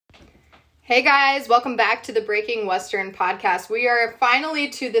Hey guys, welcome back to the Breaking Western podcast. We are finally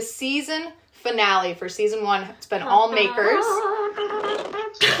to the season finale for season 1. It's been all makers.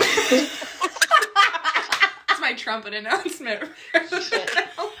 That's my trumpet announcement.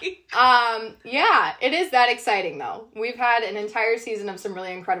 Yeah, it is that exciting though. We've had an entire season of some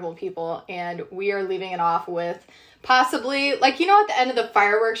really incredible people, and we are leaving it off with possibly, like, you know, at the end of the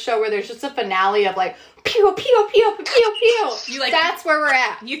fireworks show where there's just a finale of like, pew, pew, pew, pew, pew. That's where we're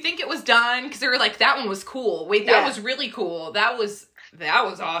at. You think it was done because they were like, that one was cool. Wait, that was really cool. That was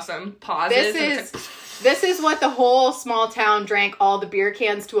awesome. Pauses. This is what the whole small town drank all the beer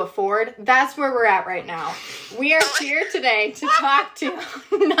cans to afford. That's where we're at right now. We are here today to talk to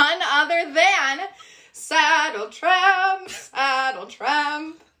none other than Saddle Tramp.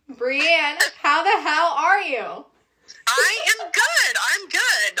 Brienne, how the hell are you? I am good. I'm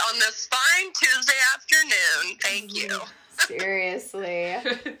good on this fine Tuesday afternoon. Thank you. Seriously.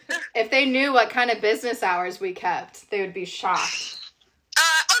 If they knew what kind of business hours we kept, they would be shocked.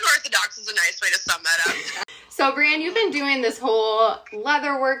 Unorthodox is a nice way to sum that up. So, Brienne, you've been doing this whole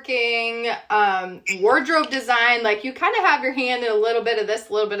leatherworking, wardrobe design. Like, you kind of have your hand in a little bit of this,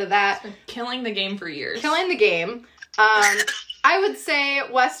 a little bit of that. Killing the game for years. Killing the game. I would say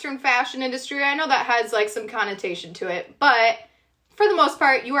Western fashion industry. I know that has like some connotation to it, but for the most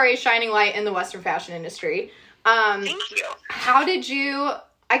part, you are a shining light in the Western fashion industry. Thank you. How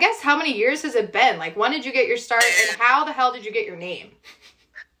many years has it been? Like, when did you get your start, and how the hell did you get your name?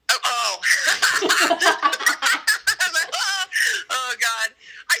 Oh God.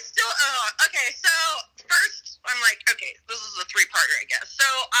 Okay, so first, I'm like, okay, this is a three-parter, I guess. So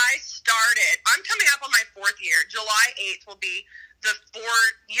I'm coming up on my 4th year. July 8th will be the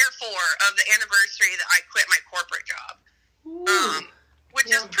year 4 of the anniversary that I quit my corporate job. Which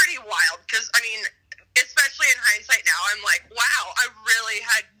is pretty wild, because, I mean, especially in hindsight now, I'm like, wow, I really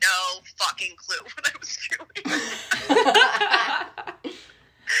had no fucking clue what I was doing.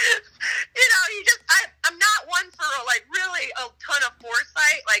 You know, I'm not one for, like, really a ton of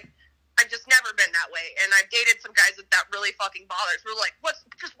foresight. Like, I've just never been that way. And I've dated some guys that really fucking bothers. We're like, what's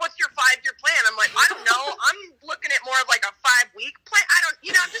your 5-year plan? I'm like, I don't know. I'm looking at more of like a 5-week plan.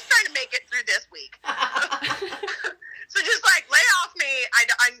 I'm just trying to make it through this week. So just like, lay off me. I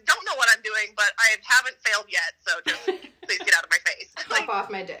don't know what I'm doing, but I haven't failed yet. So just please get out of my face. Hop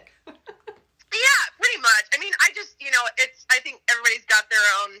off my dick. Yeah, pretty much. I mean, I think everybody's got their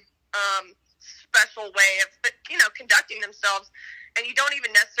own special way of, conducting themselves, and you don't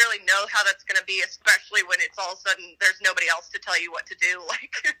even necessarily know how that's going to be, especially when it's all of a sudden there's nobody else to tell you what to do.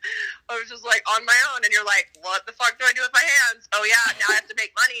 Like, I was just like on my own, and you're like, what the fuck do I do with my hands? Oh yeah, now I have to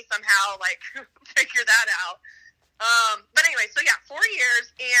make money somehow, like, figure that out. But anyway, so yeah, 4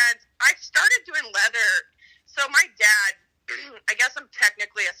 years, and I started doing leather. So my dad, I guess I'm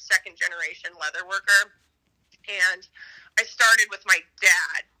technically a 2nd-generation leather worker, and I started with my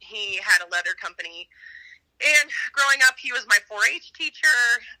dad. He had a leather company, and growing up, he was my 4-H teacher.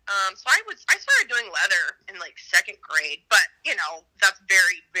 So I started doing leather in like 2nd grade, but that's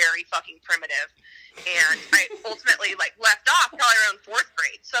very, very fucking primitive. And I ultimately like left off probably around 4th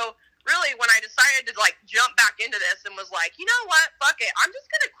grade. So really, when I decided to like jump back into this and was like, you know what, fuck it, I'm just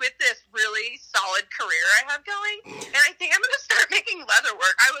gonna quit this really solid career I have going, and I think I'm gonna start making leather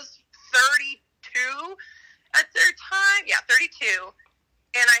work. I was 32 at their time, 32,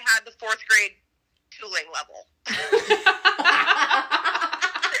 and I had the 4th grade tooling level.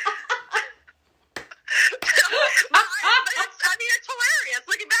 It's hilarious.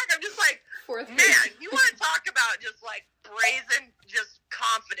 Looking back, I'm just like, man, you want to talk about just like brazen, just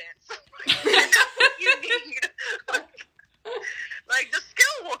confidence. You need. Like, the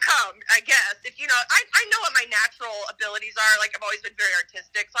skill will come, I guess. If I know what my natural abilities are. Like, I've always been very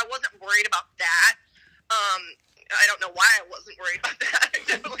artistic, so I wasn't worried about that. I don't know why I wasn't worried about that. I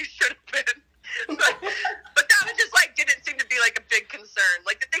definitely should have been. But that was just like, didn't seem to be like a big concern.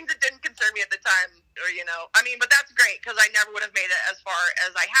 Like, the things that didn't concern me at the time, but that's great, because I never would have made it as far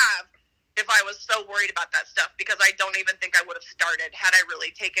as I have if I was so worried about that stuff, because I don't even think I would have started had I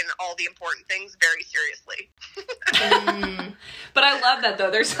really taken all the important things very seriously. But I love that,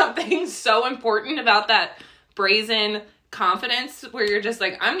 though. There's something so important about that brazen confidence where you're just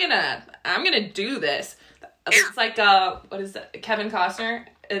like, I'm gonna do this. Yeah. It's like, what is that? Kevin Costner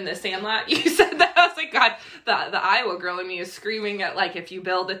in The Sandlot. You said that. I was like, God, the Iowa girl in me is screaming at, like, if you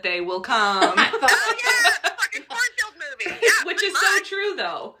build it, they will come. Oh, yeah, the fucking cornfield movie. Yeah, which is so true,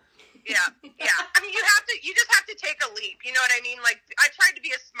 though. Yeah. I mean, you just have to take a leap. You know what I mean? Like, I tried to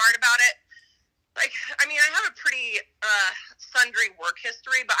be as smart about it. Like, I mean, I have a pretty sundry work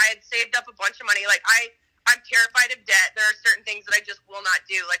history, but I had saved up a bunch of money. Like, I I'm terrified of debt. There are certain things that I just will not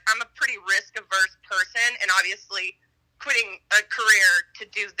do. Like, I'm a pretty risk-averse person, and obviously quitting a career to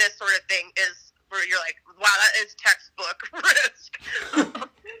do this sort of thing is where you're like, wow, that is textbook risk. So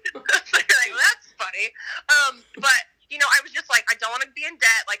you're like, well, that's funny. But, you know, I was just like, I don't want to be in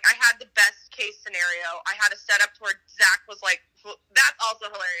debt. Like, I had the best case scenario. I had a setup to where Zach was like, well, that's also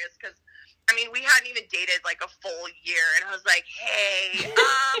hilarious because, I mean, we hadn't even dated like a full year, and I was like, hey,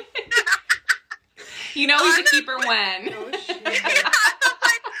 you know he's a keeper when. Oh, shit. yeah, I was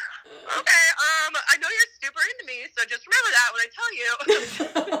like, okay, I know you're super into me, so just remember that when I tell you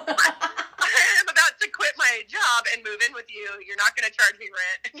I am about to quit my job and move in with you. You're not going to charge me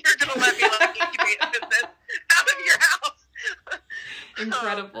rent, and you're going to let me incubate a business out of your house.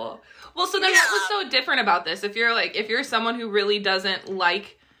 Incredible. Well, so then what was so different about this? If you're someone who really doesn't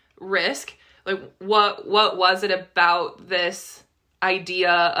like risk, like what was it about this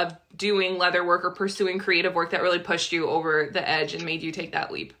idea of doing leather work or pursuing creative work that really pushed you over the edge and made you take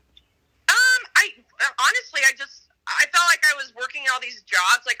that leap? I felt like I was working all these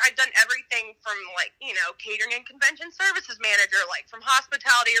jobs. Like, I'd done everything from, like, you know, catering and convention services manager, like from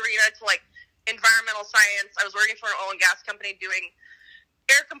hospitality arena to like environmental science. I was working for an oil and gas company doing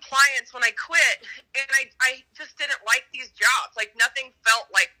air compliance when I quit, and I just didn't like these jobs. Like, nothing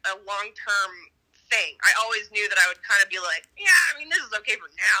felt like a long-term thing. I always knew that I would kind of be like, yeah, I mean, this is okay for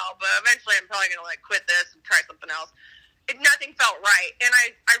now, but eventually I'm probably going to like quit this and try something else. Nothing felt right. And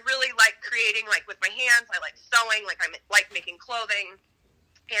I really like creating, like, with my hands. I like sewing, like, I like making clothing.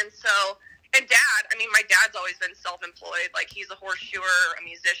 And so, and Dad, I mean, my dad's always been self-employed. Like, he's a horseshoer, a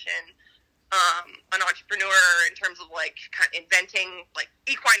musician, an entrepreneur in terms of, like, kind of inventing, like,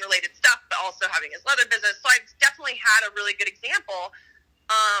 equine-related stuff, but also having his leather business. So I've definitely had a really good example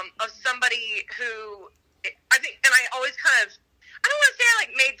of somebody who, I think, and I always kind of, I don't want to say I,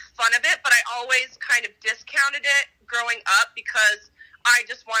 like, made fun of it, but I always kind of discounted it growing up because I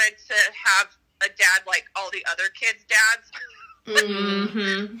just wanted to have a dad like all the other kids' dads.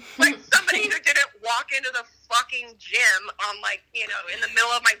 Mm-hmm. Like, somebody who didn't walk into the fucking gym on, like, you know, in the middle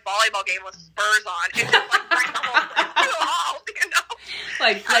of my volleyball game with spurs on and just, like, bring the whole thing to a halt, you know?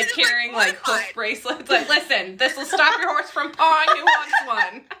 Like carrying, like, hoof bracelets. Like, listen, this will stop your horse from pawing. Who wants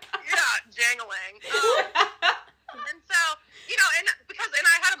one? Yeah, jangling. And so, you know, and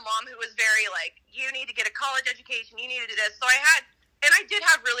I had a mom who was very like, you need to get a college education, you need to do this. So I did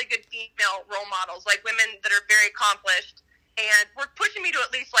have really good female role models, like women that are very accomplished and were pushing me to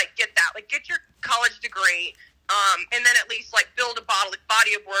at least like get that, like get your college degree, and then at least like build a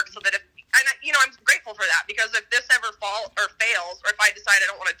body of work so that if, and you know, I'm grateful for that because if this ever fails, or if I decide I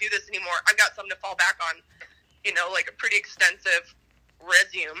don't want to do this anymore, I've got something to fall back on, you know, like a pretty extensive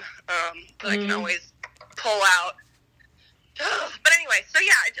resume that I can always pull out. But anyway, so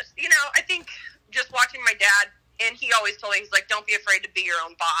yeah, you know, I think just watching my dad, and he always told me, he's like, don't be afraid to be your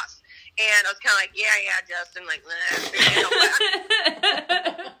own boss. And I was kind of like, yeah, Justin, like, you know,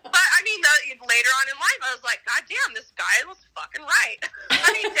 but I mean, later on in life, I was like, God damn, this guy was fucking right. I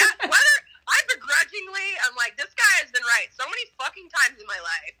mean, whether I begrudgingly, I'm like, this guy has been right so many fucking times in my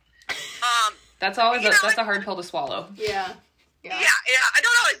life. That's always that's a hard pill to swallow. Yeah. Yeah. I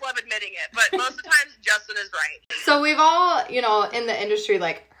don't always love admitting it, but most of the times Justin is right. So we've all, you know, in the industry,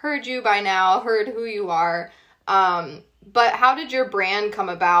 like, heard you by now, heard who you are. But how did your brand come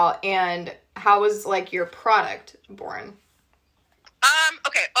about, and how was, like, your product born?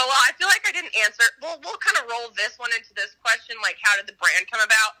 Okay. Oh, well, I feel like I didn't answer. We'll kind of roll this one into this question, like, how did the brand come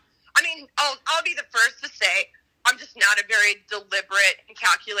about? I mean, I'll be the first to say I'm just not a very deliberate and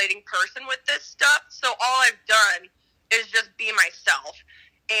calculating person with this stuff. So all I've done is just be myself.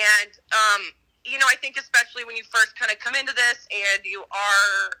 And, you know, I think especially when you first kind of come into this and you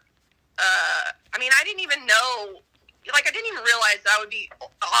are, I mean, I didn't even know, like, I didn't even realize I would be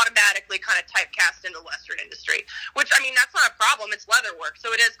automatically kind of typecast into the Western industry, which, I mean, that's not a problem. It's leather work,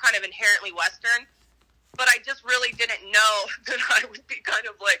 so it is kind of inherently Western. But I just really didn't know that I would be kind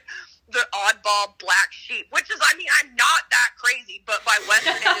of like the oddball black sheep, which is, I mean, I'm not that crazy, but by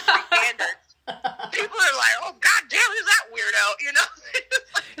Western industry standards, people are like, oh, God damn, who's that weirdo, you know?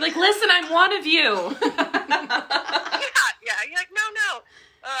 You're like, listen, I'm one of you. Yeah, you're like, no.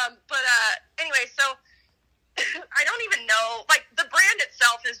 But anyway, so I don't even know, like, the brand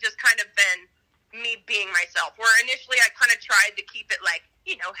itself has just kind of been me being myself, where initially I kind of tried to keep it like,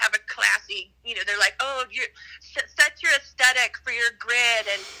 you know, have a classy, you know, they're like, oh, you set your aesthetic for your grid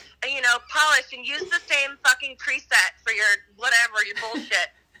and, you know, polish and use the same fucking preset for your whatever, your bullshit.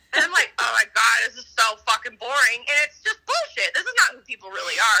 And I'm like, oh my God, this is so fucking boring. And it's just bullshit. This is not who people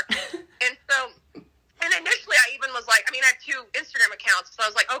really are. And so And initially, I even was like, I mean, I have 2 Instagram accounts, so I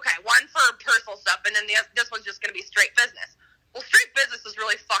was like, okay, one for personal stuff, and then this one's just going to be straight business. Well, straight business is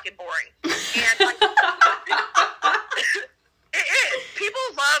really fucking boring. And like, it is. People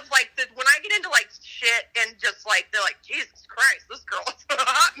love, like, when I get into, like, shit and just, like, they're like, Jesus Christ, this girl is a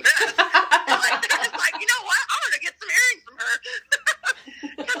hot mess. Like, they're just like, you know what? I'm going to get some earrings from her.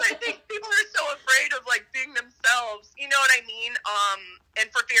 Because I think people are so afraid of, like, being themselves. You know what I mean?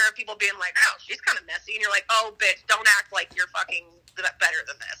 And for fear of people being like, oh, she's kind of messy. And you're like, oh, bitch, don't act like you're fucking better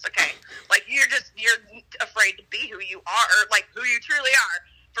than this, okay? Like, you're afraid to be who you are, or, like, who you truly are,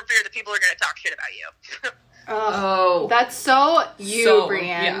 for fear that people are going to talk shit about you. Oh, that's so you,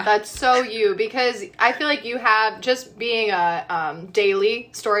 Brienne. Yeah. That's so you, because I feel like you have, just being a daily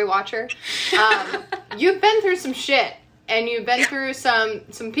story watcher, you've been through some shit, and you've been through some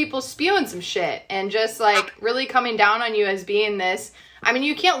people spewing some shit, and just like really coming down on you as being this. I mean,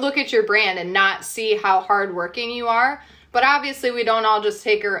 you can't look at your brand and not see how hardworking you are, but obviously we don't all just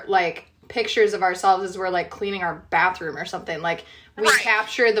take like pictures of ourselves as we're like cleaning our bathroom or something. Like, we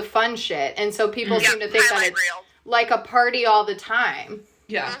capture the fun shit, and so people seem to think that it's like a party all the time.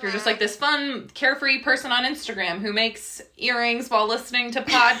 Yeah, you're just like this fun, carefree person on Instagram who makes earrings while listening to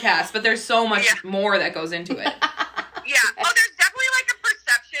podcasts, but there's so much more that goes into it. Yeah. Oh, there's definitely like a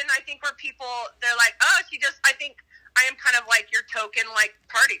perception, I think, where people, they're like, oh, I think I am kind of like your token, like,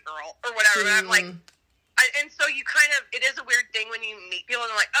 party girl or whatever. And I'm like, and so you kind of, it is a weird thing when you meet people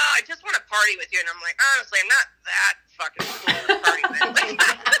and they're like, oh, I just want to party with you. And I'm like, honestly, I'm not that fucking cool to party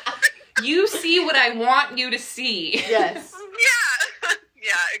with. You see what I want you to see. Yes.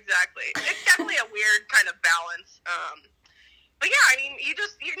 Yeah, exactly. It's definitely a weird kind of balance. But yeah, I mean,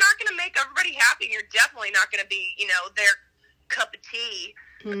 you're not going to make everybody happy. You're definitely not going to be, their cup of tea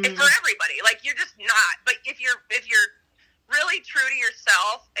for everybody. Like, you're just not. But if you're really true to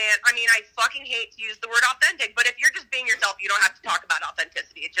yourself, and I mean, I fucking hate to use the word authentic, but if you're just being yourself, you don't have to talk about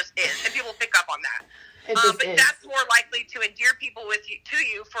authenticity. It just is, and people pick up on that. But that's more likely to endear people to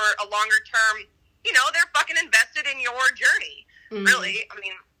you for a longer term. They're fucking invested in your journey. Really, I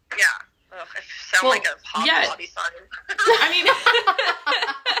mean, yeah. Ugh, I sound like a Hobby son. I mean,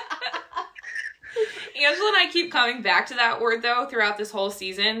 Angela and I keep coming back to that word though throughout this whole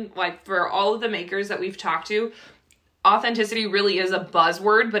season. Like, for all of the makers that we've talked to, authenticity really is a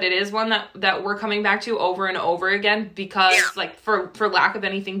buzzword, but it is one that we're coming back to over and over again because, like, for lack of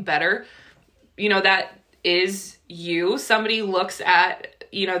anything better, that is you. Somebody looks at,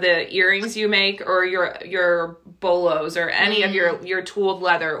 the earrings you make, or your bolos, or any of your tooled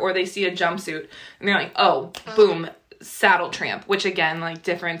leather, or they see a jumpsuit and they're like, oh, boom, Saddle Tramp, which again, like,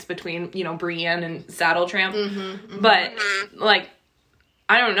 difference between, Brienne and Saddle Tramp. But like,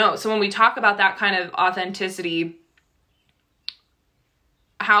 I don't know. So when we talk about that kind of authenticity,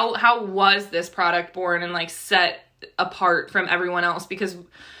 how was this product born and, like, set apart from everyone else? Because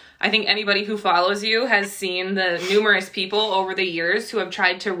I think anybody who follows you has seen the numerous people over the years who have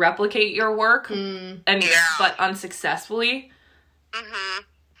tried to replicate your work, but unsuccessfully.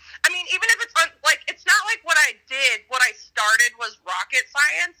 I mean, even if it's it's not like what I did. What I started was rocket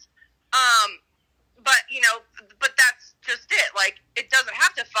science. But that's just it. Like, it doesn't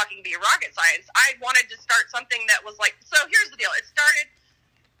have to fucking be rocket science. I wanted to start something that was like. So here's the deal. It started.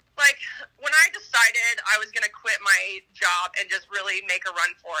 Like, when I decided I was going to quit my job and just really make a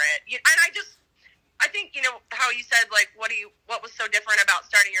run for it, and I think, how you said, like, what was so different about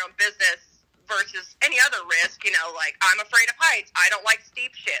starting your own business versus any other risk, like, I'm afraid of heights, I don't like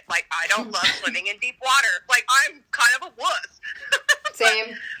steep shit, like, I don't love swimming in deep water, like, I'm kind of a wuss.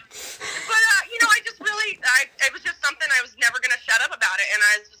 Same. But, I just really, it was just something I was never going to shut up about it, and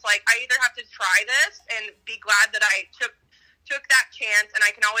I was just like, I either have to try this and be glad that I took that chance, and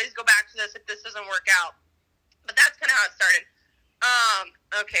I can always go back to this if this doesn't work out. But that's kind of how it started.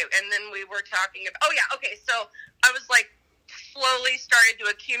 Okay, and then we were talking about, so I was, like, slowly started to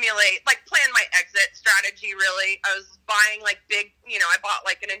accumulate, like, plan my exit strategy, really. I was buying, like, big, I bought,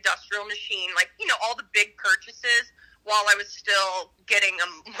 like, an industrial machine, like, all the big purchases while I was still getting a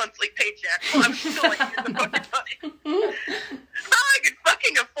monthly paycheck. While I was still, like, using the fucking money. How I could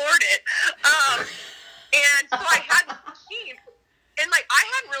fucking afford it. And so I had the machine, and, like, I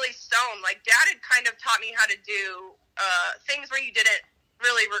hadn't really sewn. Like, Dad had kind of taught me how to do things where you didn't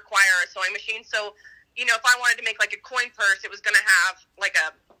really require a sewing machine. So, if I wanted to make, like, a coin purse, it was going to have, like,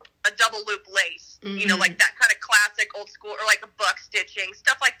 a double loop lace, like that kind of classic old school, or, like, a buck stitching,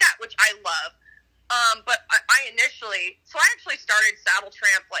 stuff like that, which I love. But I actually started Saddle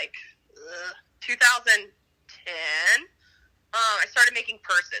Tramp, like, 2010. I started making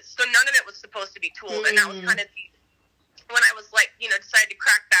purses. So none of it was supposed to be tooled. And that was kind of when I was, like, decided to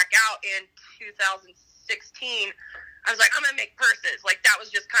crack back out in 2016. 16, I was like, I'm going to make purses. Like, that was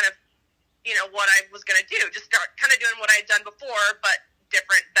just kind of, you know, what I was going to do. Just start kind of doing what I had done before, but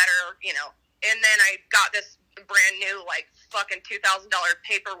different, better, you know. And then I got this brand new, like, fucking $2,000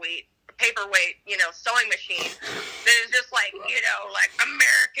 paperweight, you know, sewing machine that is just like, you know, like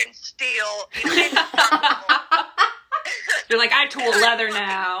American steel. You know, You're like, I tool leather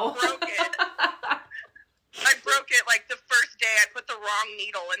now. I broke it like the first day. I put the wrong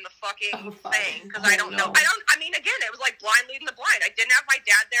needle in the fucking thing because I don't know. I mean, again, it was like blind leading the blind. I didn't have my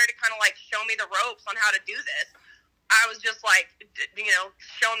dad there to kind of like show me the ropes on how to do this. I was just like, you know,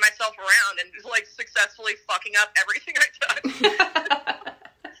 showing myself around and like successfully fucking up everything I touched.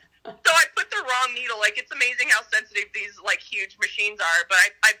 So I put the wrong needle. Like, it's amazing how sensitive these like huge machines are. But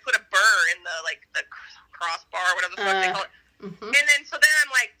I put a burr in the like the crossbar, whatever the fuck they call it. Mm-hmm. And then, so then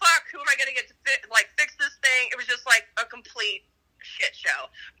I'm like, fuck, who am I going to get to fix this thing? It was just like a complete shit show.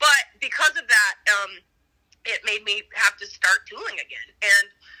 But because of that, it made me have to start tooling again. And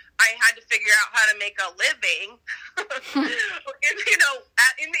I had to figure out how to make a living. And, you know,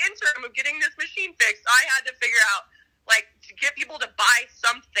 in the interim of getting this machine fixed, I had to figure out, like, to get people to buy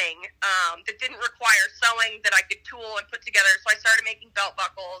something that didn't require sewing that I could tool and put together. So I started making belt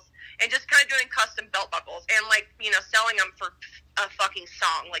buckles and just kind of doing custom belt buckles and, like, you know, selling them for a fucking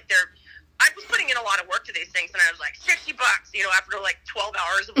song. Like, I was putting in a lot of work to these things, and I was like, $60, you know, after, like, 12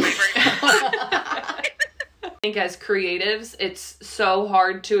 hours of labor. I think as creatives, it's so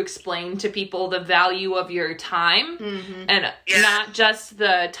hard to explain to people the value of your time and not just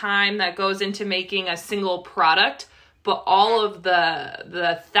the time that goes into making a single product, but all of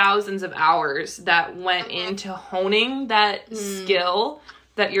the thousands of hours that went into honing that skill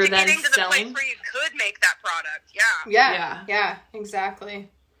that you're then getting to selling. The place where you could make that product. Yeah, exactly.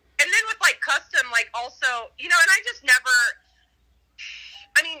 And then with like custom, like also, you know, and I just never,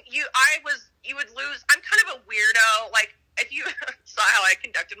 I mean, you would lose, I'm kind of a weirdo. Like, if you saw how I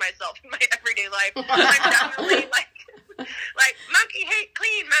conducted myself in my everyday life, I'm definitely like monkey hate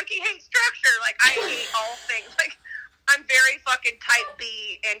clean, monkey hate structure. Like, I hate all things. Like, I'm very fucking type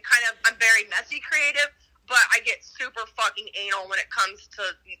B and I'm very messy creative, but I get super fucking anal when it comes to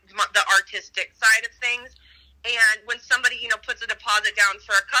the artistic side of things. And when somebody, you know, puts a deposit down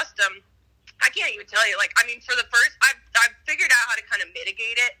for a custom, I can't even tell you, like, I mean, for the first, I've figured out how to kind of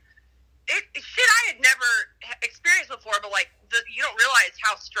mitigate it. Shit I had never experienced before, but like, you don't realize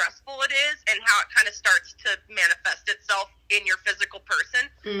how stressful it is and how it kind of starts to manifest itself in your physical person.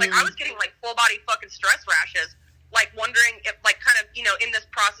 Like, I was getting like full body fucking stress rashes, like wondering if, like, kind of, you know, in this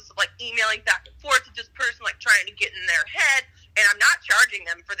process of like emailing back and forth to this person, like trying to get in their head, and I'm not charging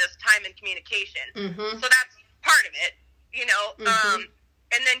them for this time and communication. So that's part of it, you know.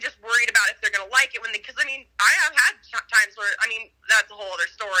 And then just worried about if they're going to like it because, I mean, I have had times where, I mean, that's a whole other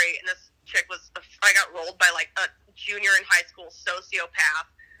story. And this chick I got rolled by like a junior in high school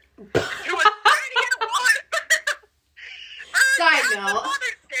sociopath who was trying to get a wallet. Side note.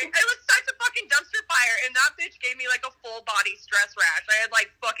 It was such a fucking dumpster fire. And that bitch gave me like a full body stress rash. I had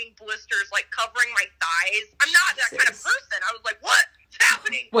like fucking blisters like covering my thighs. I'm not that kind of person. I was like, what's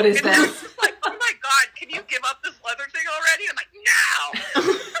happening? What is and this? I was just like, oh my God, can you give up this leather thing already? I'm like, no.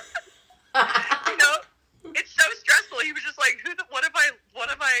 You know, it's so stressful. He was just like, what have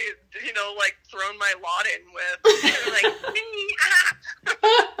I, you know, like thrown my lot in with? Like,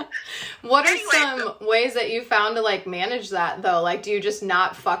 what are some ways that you found to like manage that though? Like, do you just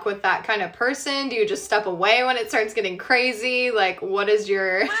not fuck with that kind of person? Do you just step away when it starts getting crazy? Like, what is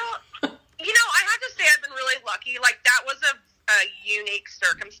your... Well, you know, I have to say I've been really lucky. Like, that was a unique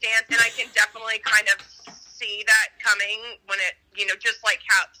circumstance, and I can definitely kind of see that coming when it, you know, just like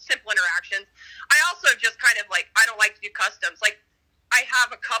how simple interactions. I also just kind of like, I don't like to do customs. Like, I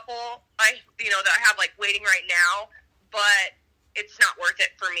have a couple, you know, that I have like waiting right now, but it's not worth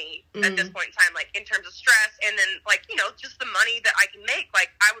it for me at this point in time, like in terms of stress, and then like, you know, just the money that I can make.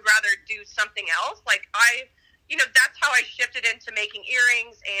 Like, I would rather do something else. Like, you know, that's how I shifted into making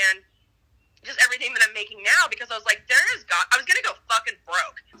earrings and just everything that I'm making now, because I was like, I was going to go fucking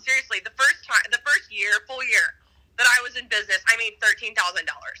broke. Seriously, the first full year that I was in business, I made $13,000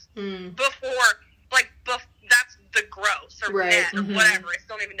 before, that's the gross or net or whatever. I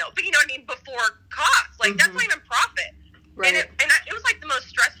don't even know. But you know what I mean? Before costs, like that's not even profit. Right. And it was like the most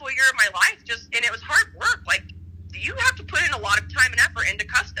stressful year of my life, and it was hard work. Like, you have to put in a lot of time and effort into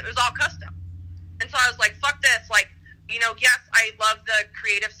custom. It was all custom. And so I was like, fuck this. Like, you know, yes, I love the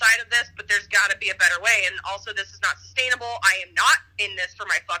creative side of this, but there's got to be a better way. And also, this is not sustainable. I am not in this for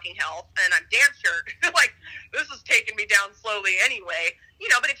my fucking health, and I'm damn sure, like, this is taking me down slowly anyway. You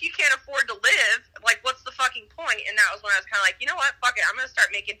know, but if you can't afford to live, like, what's the fucking point? point, and that was when I was kind of like, you know what, fuck it, I'm going to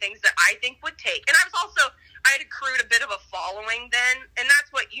start making things that I think would take. And I had accrued a bit of a following then, and that's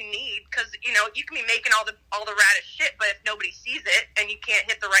what you need, because, you know, you can be making all the raddest shit, but if nobody sees it, and you can't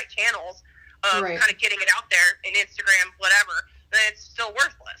hit the right channels of kind of getting it out there in Instagram, whatever, then it's still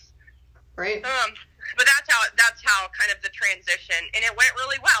worthless. Right. But that's how kind of the transition, and it went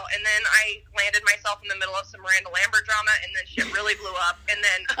really well. And then I landed myself in the middle of some Miranda Lambert drama, and then shit really blew up. And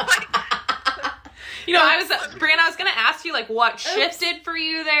then, you know, Brianna, I was gonna ask you, like, what shifted for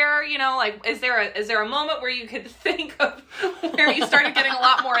you there? You know, like, is there a moment where you could think of where you started getting a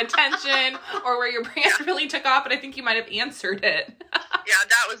lot more attention, or where your brand really took off? And I think you might have answered it. Yeah,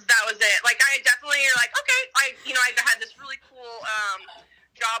 that was it. Like, I definitely like, okay, I had this really cool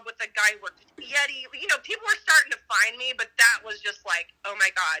job with a guy who worked at Yeti. You know, people were starting to find me, but that was just like, oh my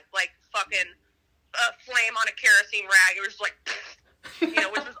god, like fucking a flame on a kerosene rag. It was like, you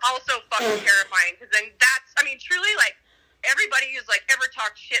know, which was also fucking terrifying, because then truly, like, everybody who's like ever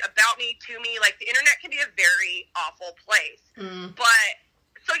talked shit about me to me, like, the internet can be a very awful place. But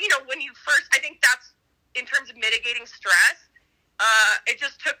so, you know, when you first, I think that's in terms of mitigating stress. It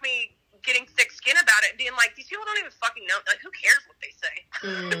just took me getting thick skin about it and being like, these people don't even fucking know. Like, who cares what they say?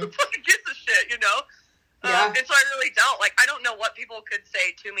 Who fucking gives a shit, you know? And so I really don't. Like, I don't know what people could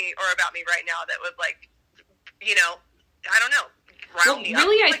say to me or about me right now that would, like, you know, I don't know.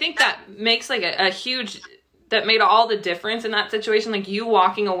 Really, I think that makes, like, a huge, that made all the difference in that situation. Like, you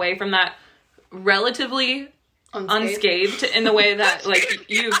walking away from that relatively unscathed in the way that, like,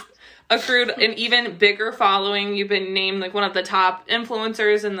 you've accrued an even bigger following. You've been named, like, one of the top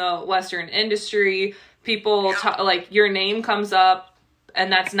influencers in the Western industry. People, like, your name comes up,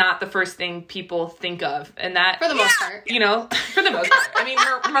 and that's not the first thing people think of. And that, for the most part, you know, for the most part. I mean,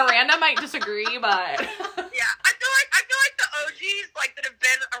 Miranda might disagree, but yeah, I feel like the OGs, like, that have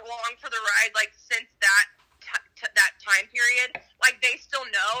been along for the ride, like, since that time period, like, they still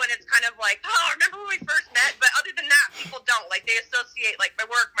know, and it's kind of like, oh, remember when we first met? But other than that, people don't. Like, they associate, like, my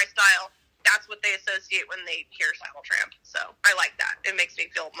work, my style, that's what they associate when they hear Cycle Tramp. So I like that. It makes me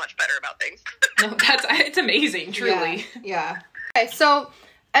feel much better about things. No, it's amazing, truly. Yeah. Okay, so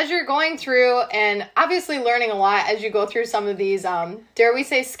as you're going through and obviously learning a lot as you go through some of these, dare we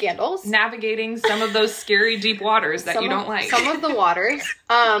say, scandals? Navigating some of those scary deep waters that you don't like. Some of the waters. It's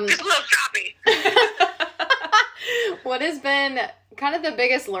a little choppy. What has been kind of the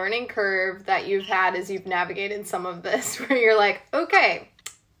biggest learning curve that you've had as you've navigated some of this, where you're like, okay,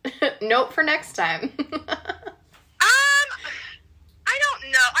 note for next time? I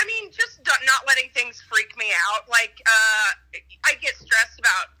don't know. I mean, just not letting things freak me out. Like, I get stressed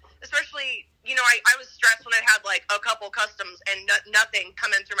about, especially, you know, I was stressed when I had, like, a couple customs and nothing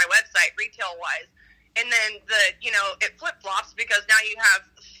come in through my website, retail-wise. And then you know, it flip-flops, because now you have,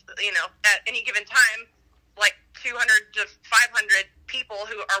 you know, at any given time, like 200 to 500 people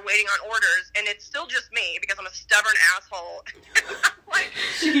who are waiting on orders, and it's still just me because I'm a stubborn asshole. Like,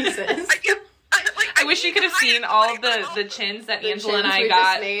 Jesus. I wish you could have seen all of the chins that Angela and I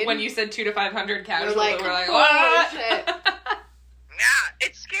got when you said 200 to 500 casual. We're like, what? Shit. Yeah,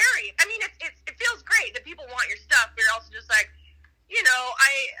 it's scary. I mean, it feels great that people want your stuff, but you're also just like, you know,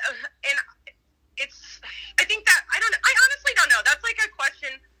 I think that, I honestly don't know. That's like a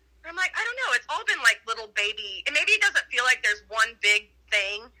question. I'm like, I don't know. It's all been like little baby, and maybe it doesn't feel like there's one big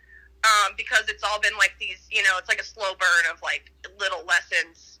thing, because it's all been like these, you know, it's like a slow burn of like little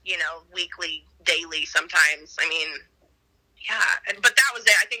lessons, you know, weekly, daily sometimes. I mean, yeah, but that was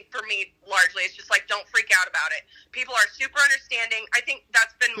it. I think for me, largely, it's just like, don't freak out about it. People are super understanding. I think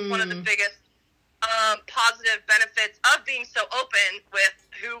that's been one of the biggest positive benefits of being so open with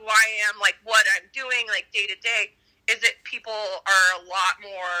who I am, like what I'm doing, like day to day, is that people are a lot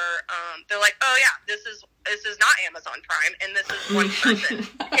more, they're like, oh yeah, this is not Amazon Prime, and this is one person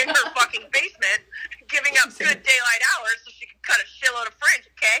in her fucking basement giving up good daylight hours so she can cut a shitload of French,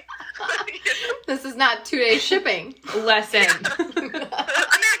 okay? This is not 2-day shipping. Lesson. Yeah.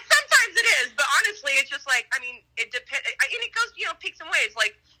 I mean, sometimes it is, but honestly, it's just like, I mean, it depends, and it goes, you know, peaks and waves.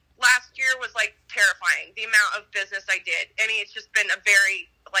 Like, last year was, like, terrifying, the amount of business I did. I mean, it's just been a very,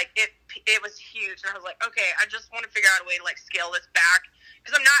 like, it was huge, and I was like, okay, I just want to figure out a way to, like, scale this back,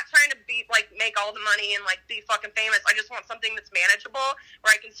 because I'm not trying to be, like, make all the money and, like, be fucking famous. I just want something that's manageable,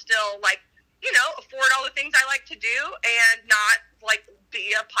 where I can still, like, you know, afford all the things I like to do, and not, like,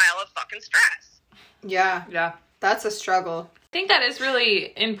 be a pile of fucking stress. Yeah. Yeah. That's a struggle. I think that is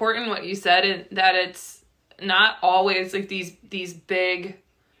really important what you said, and that it's not always like these big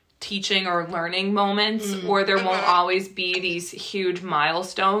teaching or learning moments, or there won't always be these huge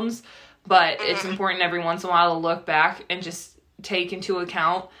milestones, but it's important every once in a while to look back and just take into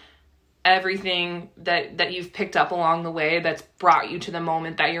account everything that you've picked up along the way that's brought you to the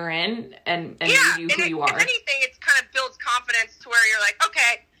moment that you're in and made you who you are. If anything, it kind of builds confidence to where you're like,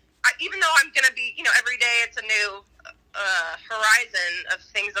 okay, even though I'm going to be, every day it's a new horizon of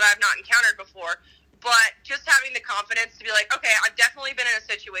things that I've not encountered before, but just having the confidence to be like, okay, I've definitely been in a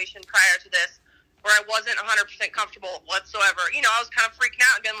situation prior to this where I wasn't 100% comfortable whatsoever. I was kind of freaking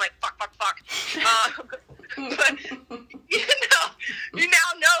out and being like, fuck. But, you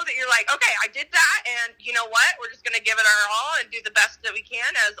now know that you're like, okay, I did that, and you know what? We're just going to give it our all and do the best that we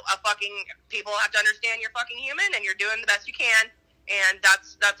can as a fucking people have to understand you're fucking human and you're doing the best you can, and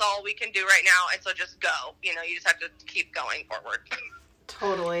that's all we can do right now, and so just go. You just have to keep going forward.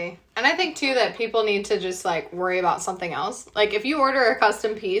 Totally. And I think, too, that people need to just, like, worry about something else. Like, if you order a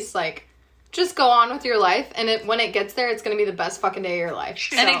custom piece, like, just go on with your life, and when it gets there, it's going to be the best fucking day of your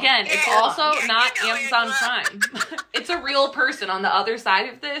life. And again, it's also not Amazon Prime. It's a real person on the other side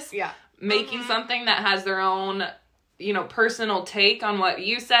of this making something that has their own, personal take on what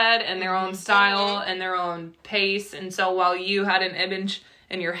you said and their own style and their own pace. And so while you had an image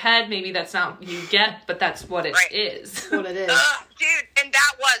in your head, maybe that's not what you get, but that's what it is. What it is. Dude, and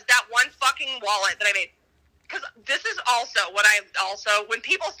that one fucking wallet that I made. Because this is also when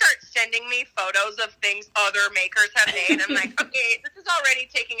people start sending me photos of things other makers have made, I'm like, okay, this is already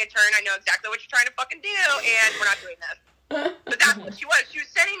taking a turn. I know exactly what you're trying to fucking do, and we're not doing this. But that's what she was. She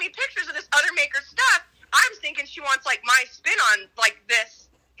was sending me pictures of this other maker's stuff. I was thinking she wants, like, my spin on, like, this,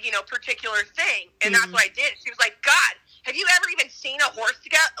 particular thing. And that's what I did. She was like, God, have you ever even seen a horse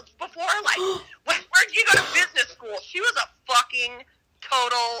before? Like, where'd you go to business school? She was a fucking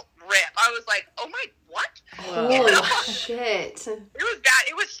total rip. I was like, oh my, what? Holy shit. It was bad.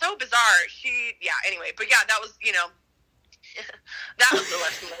 It was so bizarre. Anyway, but yeah, that was, that was the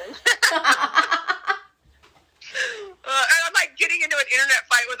lesson learned. And I'm like getting into an internet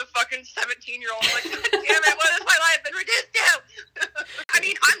fight with a fucking 17-year-old. I'm like, God damn it, what has my life been reduced to? I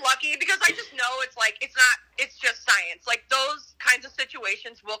mean, I'm lucky because I just know it's just science. Like, those kinds of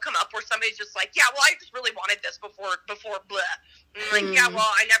situations will come up where somebody's just like, yeah, well, I just really wanted this before blah. And I'm like, yeah,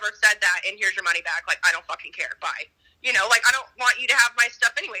 well, I never said that, and here's your money back. Like, I don't fucking care. Bye. Like, I don't want you to have my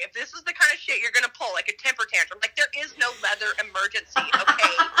stuff anyway. If this is the kind of shit you're going to pull, like a temper tantrum, like, there is no leather emergency,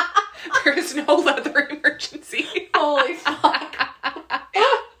 okay? There is no leather emergency. Holy fuck.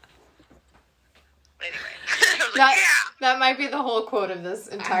 Anyway, I was like, that might be the whole quote of this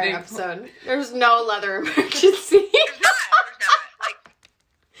entire episode. There's no leather emergency. There's not. Like, God.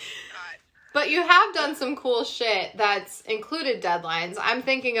 But you have done some cool shit that's included deadlines. I'm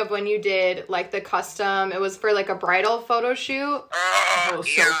thinking of when you did, like, the custom, it was for, like, a bridal photo shoot. Oh,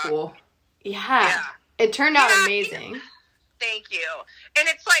 so cool. Yeah. It turned out amazing. Thank you. And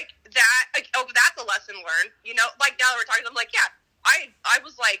it's like that, that's a lesson learned. Like, now that we're talking, I'm like, yeah, I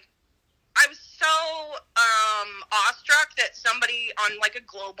was like, I was so awestruck that somebody on, like, a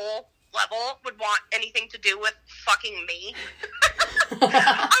global level would want anything to do with fucking me.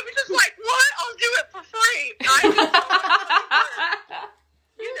 I was just like, what? I'll do it for free. But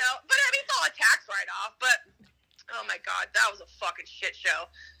I mean, it's all a tax write-off, but oh my God, that was a fucking shit show.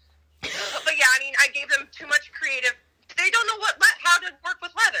 But yeah, I mean, I gave them too much creative. They don't know how to work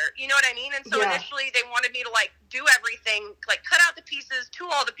with leather. You know what I mean? And so initially they wanted me to, like, do everything, like, cut out the pieces, tool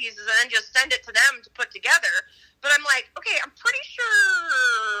all the pieces, and then just send it to them to put together. But I'm like, okay, I'm pretty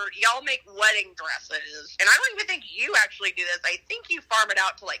sure y'all make wedding dresses, and I don't even think you actually do this. I think you farm it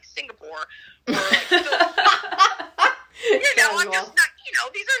out to, like, Singapore or, like, I'm just not,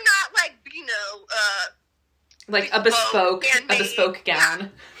 these are not, like, like a bespoke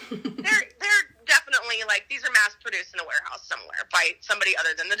gown. Yeah. They're definitely, like, these are mass produced in a warehouse somewhere by somebody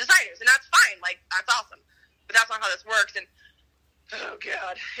other than the designers, and that's fine. Like, that's awesome. But that's not how this works, and oh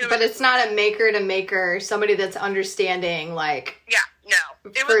God. But it's not a maker to maker, somebody that's understanding, like,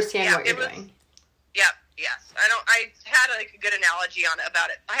 firsthand what you're doing. Yep, yes. I had, like, a good analogy about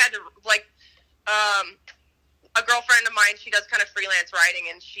it. I had to, like, a girlfriend of mine, she does kind of freelance writing,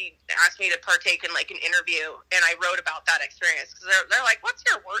 and she asked me to partake in, like, an interview, and I wrote about that experience, because they're like, what's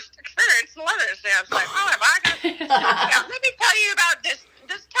your worst experience in leather? And I was like, oh, have I got, let me tell you about this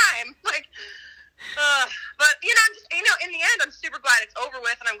time, like, but, I'm just, in the end, I'm super glad it's over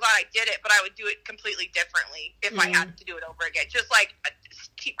with, and I'm glad I did it, but I would do it completely differently if I had to do it over again, just, like,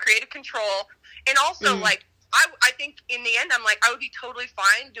 keep creative control, and also, like, I think in the end, I'm like, I would be totally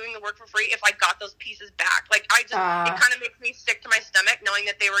fine doing the work for free if I got those pieces back. Like, it kind of makes me sick to my stomach knowing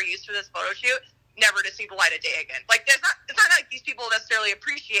that they were used for this photo shoot, never to see the light of day again. Like, it's not like these people necessarily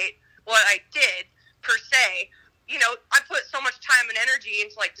appreciate what I did, per se. I put so much time and energy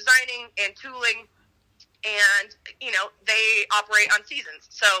into, like, designing and tooling and, you know, they operate on seasons.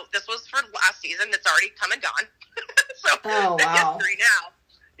 So this was for last season. That's already come and gone. So Oh, it's wow. history now,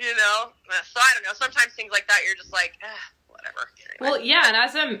 you know? So I don't know. Sometimes things like that, you're just like, whatever. Anyway. Well, yeah, and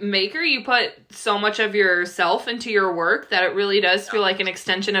as a maker, you put so much of yourself into your work that it really does feel like an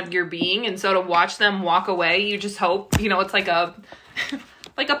extension of your being. And so to watch them walk away, you just hope, you know, it's like a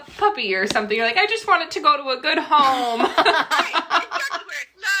puppy or something. You're like, I just want it to go to a good home. Right, exactly, where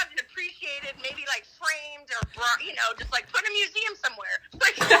it's loved and appreciated, maybe like framed or, you know, just like put in a museum somewhere.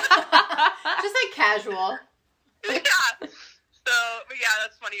 Like, Just like casual. yeah. So, but yeah,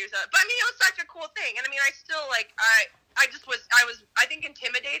 that's funny you said. But I mean, it was such a cool thing, and I mean, I still like, I was, I think,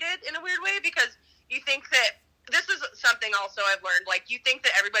 intimidated in a weird way, because you think that this is something also I've learned. Like, you think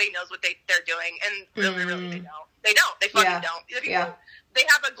that everybody knows what they're doing, and really they don't. They don't. They fucking don't. The people, they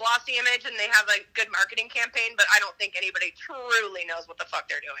have a glossy image and they have a good marketing campaign, but I don't think anybody truly knows what the fuck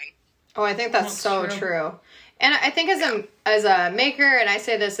they're doing. Oh, I think that's so true. And I think as a maker, and I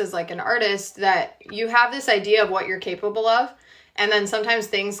say this as like an artist, that you have this idea of what you're capable of, and then sometimes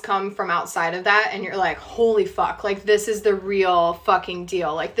things come from outside of that, and you're like, holy fuck, like this is the real fucking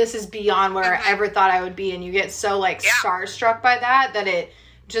deal. Like this is beyond where I ever thought I would be, and you get so like starstruck by that it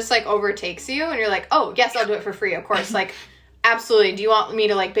just like overtakes you, and you're like, oh yes, I'll do it for free, of course. Like, absolutely. Do you want me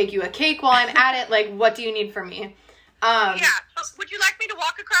to like bake you a cake while I'm at it? Like, what do you need from me? Yeah. Would you like me to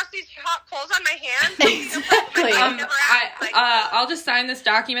walk across these hot coals on my hands? Exactly. I'll just sign this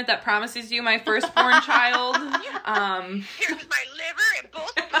document that promises you my firstborn child. Here's my liver and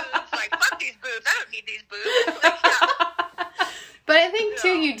both boobs. Like, fuck these boobs. I don't need these boobs. Like, yeah. But I think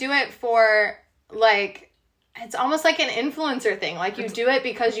too, you do it for like, it's almost like an influencer thing. Like you do it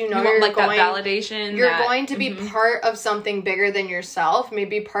because you know you're like going, that validation. You're going to be part of something bigger than yourself.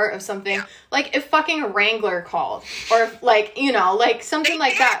 Maybe part of something like if fucking Wrangler called, or if, like, you know, like something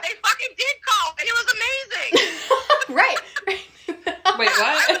like that. They fucking did call, and it was amazing. Right. Wait,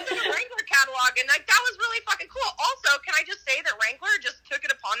 what? I was in a Wrangler catalog, and like that was really fucking cool. Also, can I just say that Wrangler just took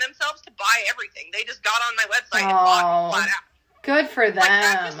it upon themselves to buy everything? They just got on my website and bought it flat out. Good for them. Like,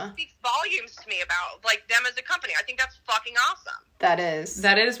 that just speaks volumes to me about like them as a company. I think that's fucking awesome. That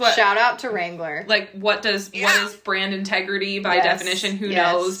is what. Shout out to Wrangler. Like, what is brand integrity by definition? Who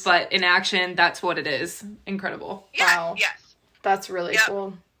knows? But in action, that's what it is. Incredible. Wow. Yes. That's really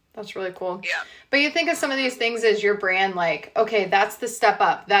cool. That's really cool. Yeah. But you think of some of these things as your brand, like, okay, that's the step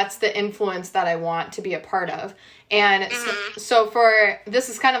up. That's the influence that I want to be a part of. And so for, this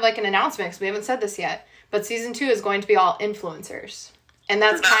is kind of like an announcement, because we haven't said this yet, but season 2 is going to be all influencers. And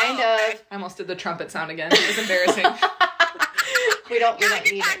that's kind of... I almost did the trumpet sound again. It was embarrassing. we don't need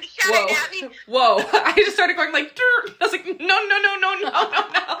it. Whoa. I just started going like, Durr. I was like,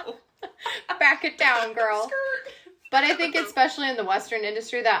 no. Back it down, girl. But I think especially in the Western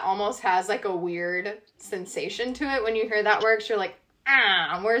industry, that almost has like a weird sensation to it. When you hear that works, you're like,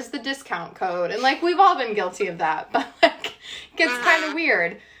 where's the discount code? And like, we've all been guilty of that, but like, it gets kind of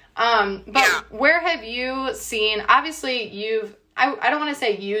weird. But where have you seen, obviously I don't want to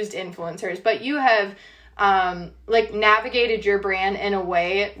say used influencers, but you have, like navigated your brand in a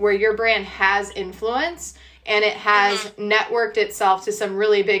way where your brand has influence and it has networked itself to some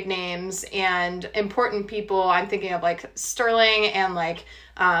really big names and important people. I'm thinking of like Sterling and like,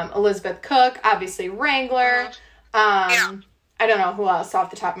 Elizabeth Cook, obviously Wrangler. I don't know who else off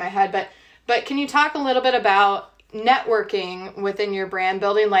the top of my head, but can you talk a little bit about networking within your brand,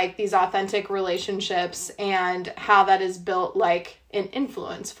 building like these authentic relationships and how that is built like an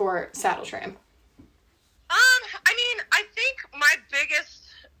influence for Saddle Tramp? I mean, I think my biggest,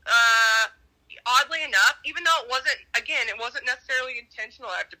 oddly enough, even though it wasn't necessarily intentional.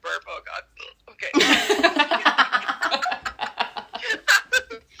 I have to burp. Oh God. Okay.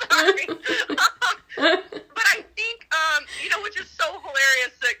 Sorry. But I think, you know, which is so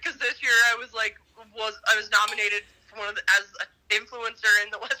hilarious that, because this year I was nominated for as an influencer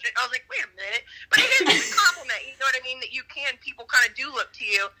in the Western. I was like, wait a minute, but it is a compliment. You know what I mean? That people kind of do look to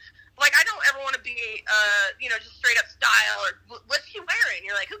you. Like, I don't ever want to be, you know, just straight up style or what's she wearing?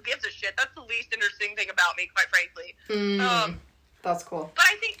 You're like, who gives a shit? That's the least interesting thing about me, quite frankly. That's cool. But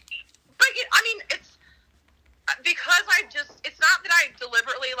I think, I mean, it's because it's not that I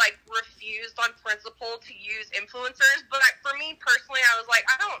deliberately like refused on principle to use influencers, but for me personally, I was like,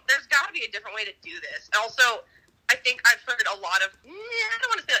 there's got to be a different way to do this. And also, I think I've heard a lot of, I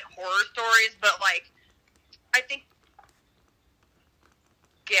don't want to say like horror stories, but like, I think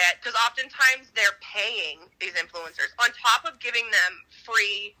because oftentimes they're paying these influencers on top of giving them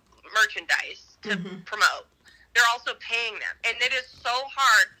free merchandise to promote. They're also paying them, and it is so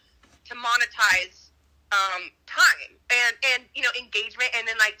hard to monetize time and engagement, and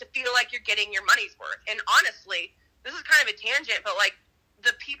then like to feel like you're getting your money's worth. And honestly, this is kind of a tangent, but like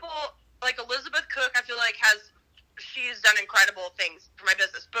the people like Elizabeth Cook, I feel like she's done incredible things for my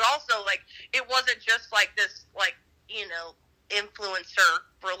business, but also like it wasn't just like this like influencer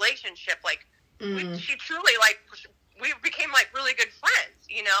relationship. Like she truly like we became like really good friends,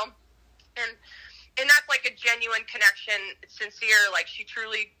 and that's like a genuine connection, sincere. Like she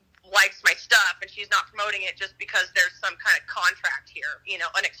truly likes my stuff, and she's not promoting it just because there's some kind of contract here,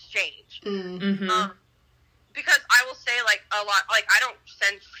 an exchange. Because I will say like a lot, like I don't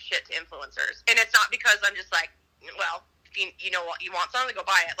send shit to influencers, and it's not because I'm just like, well, if you know what you want something, go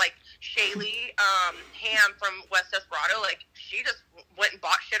buy it. Like Shaylee Ham from West Desperado, like she just went and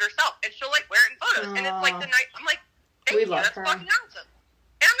bought shit herself, and she'll like wear it in photos, and it's like the night. I'm like, thank you, that's fucking awesome.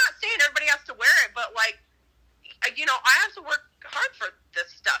 And I'm not saying everybody has to wear it, but like, I have to work hard for this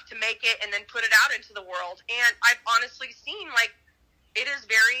stuff to make it and then put it out into the world. And I've honestly seen like it is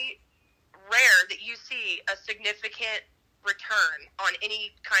very rare that you see a significant return on any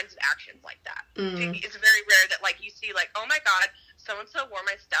kinds of actions like that. It's very rare that like you see like, oh my god, so and so wore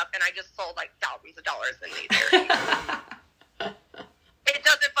my stuff and I just sold like thousands of dollars in these earrings. It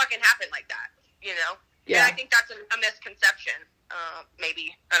doesn't fucking happen like that, Yeah. And I think that's a misconception.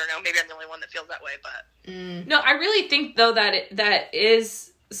 Maybe I don't know. Maybe I'm the only one that feels that way, but no, I really think though that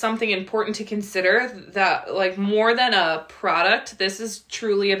is something important to consider. That like more than a product, this is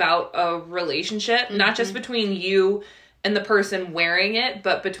truly about a relationship, not just between you and the person wearing it,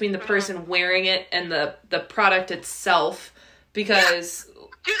 but between the person wearing it and the product itself. Because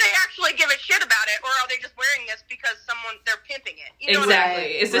do they actually give a shit about it, or are they just wearing this because they're pimping it?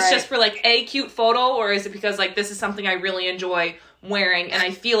 Exactly. Is this just for like a cute photo, or is it because like this is something I really enjoy wearing and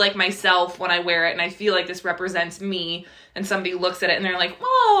I feel like myself when I wear it, and I feel like this represents me, and somebody looks at it and they're like,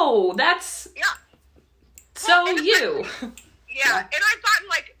 whoa, that's so you. Yeah, and I've gotten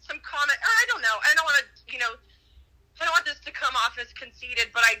like some comment. I don't know. I don't want to, I don't want this to come off as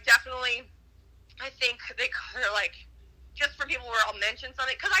conceited, but I think they're like, just for people where I'll mention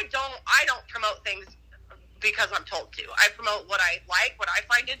something, because I don't promote things because I'm told to. I promote what I like, what I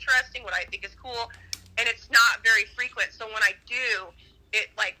find interesting, what I think is cool, and it's not very frequent. So when I do, it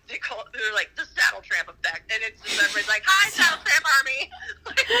like they're like the Saddle Tramp effect, and it's just everybody's like, "Hi, Saddle Tramp Army."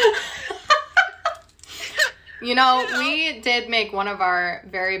 We did make one of our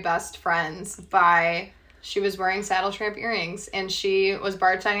very best friends she was wearing Saddle Tramp earrings, and she was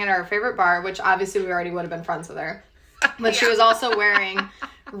bartending at our favorite bar, which obviously we already would have been friends with her. But she was also wearing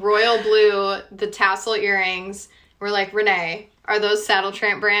royal blue, the tassel earrings. We're like, Renee, are those Saddle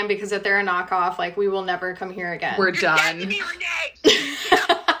Tramp brand? Because if they're a knockoff, like, we will never come here again. We're done.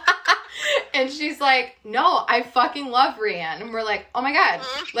 And she's like, no, I fucking love Rianne. And we're like, oh my god,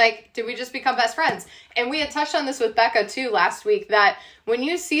 like, did we just become best friends? And we had touched on this with Becca, too, last week, that when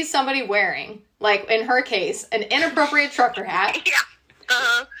you see somebody wearing, like, in her case, an inappropriate trucker hat,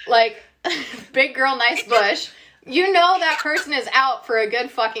 like, big girl, nice bush, you know that person is out for a good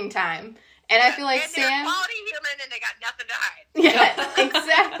fucking time. And I feel like Sam... they're a quality human and they got nothing to hide. Yes,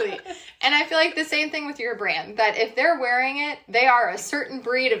 exactly. And I feel like the same thing with your brand, that if they're wearing it, they are a certain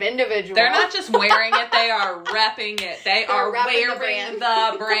breed of individual. They're not just wearing it, they are repping it. They're wearing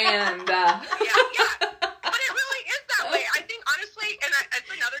the brand. Yeah. But it really is that way. I think, honestly, and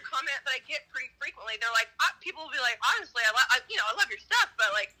it's another comment that I get pretty frequently. They're like, people will be like, honestly, I love your stuff,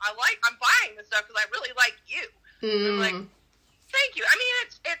 but like, I'm buying this stuff because I really like you. I'm like, thank you. I mean,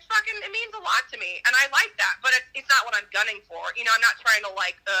 it's fucking, it means a lot to me, and I like that, but it's not what I'm gunning for. I'm not trying to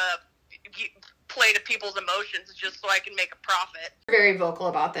like play to people's emotions just so I can make a profit. We're very vocal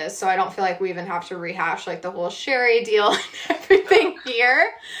about this, so I don't feel like we even have to rehash like the whole Sherry deal and everything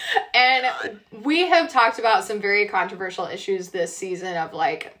here. And we have talked about some very controversial issues this season of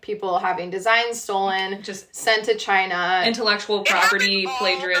like people having designs stolen, just sent to China, intellectual property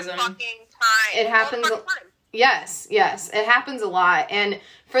plagiarism. It happens. Yes, it happens a lot, and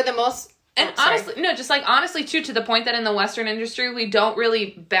for the most. And honestly too, to the point that in the Western industry, we don't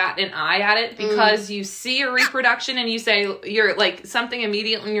really bat an eye at it because you see a reproduction and you say, you're like, something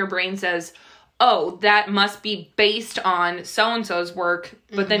immediately in your brain says, oh, that must be based on so-and-so's work,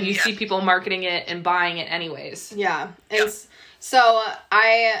 but then you see people marketing it and buying it anyways. Yeah. So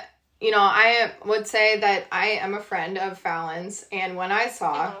I would say that I am a friend of Fallon's, and when I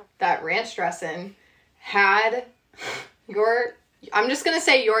saw that ranch dressing had I'm just going to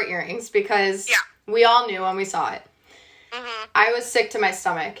say your earrings because we all knew when we saw it. I was sick to my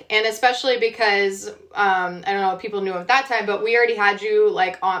stomach, and especially because I don't know what people knew at that time, but we already had you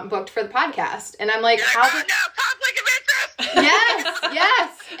like booked for the podcast, and I'm like, You're how like, the oh, no, conflict of interest.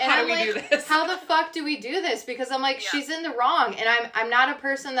 yes, and How I'm do we like, do this? how the fuck do we do this? Because I'm like, she's in the wrong, and I'm not a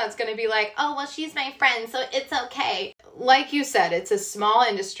person that's gonna be like, oh well, she's my friend, so it's okay. Like you said, it's a small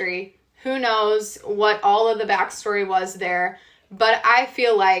industry. Who knows what all of the backstory was there? But I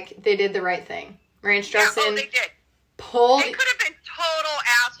feel like they did the right thing. Ranch dressing. They did. Pulled. They could have been total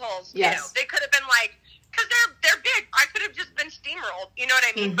assholes. Yes. Too. They could have been like, because they're big. I could have just been steamrolled. You know what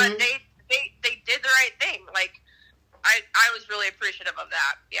I mean? But they did the right thing. Like, I was really appreciative of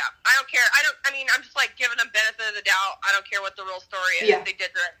that. Yeah. I don't care. I mean, I'm just like giving them benefit of the doubt. I don't care what the real story is. Yeah. They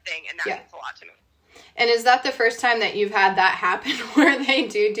did the right thing, and that means a lot to me. And is that the first time that you've had that happen where they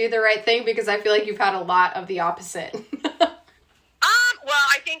do the right thing? Because I feel like you've had a lot of the opposite. Well,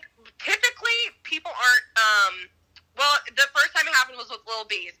 I think typically people aren't, well, the first time it happened was with Lil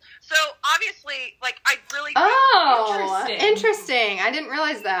Bees. So, obviously, like, I really do. Oh, interesting. I didn't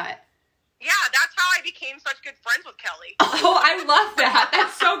realize that. Yeah, that's how I became such good friends with Kelly. Oh, I love that.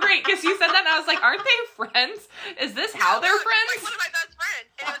 That's so great. Because you said that, and I was like, aren't they friends? Is this how they're friends? Like, one of my best friends.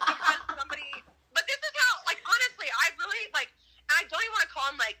 And it was because somebody, but this is how, like, honestly, I really, like, and I don't even want to call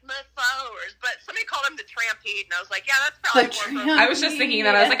them, like, my followers, but somebody called them the Trampede, and I was like, yeah, that's probably more I was just thinking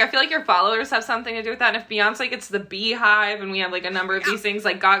that. I was like, I feel like your followers have something to do with that. And if Beyonce gets the Beehive, and we have, like, a number of these things,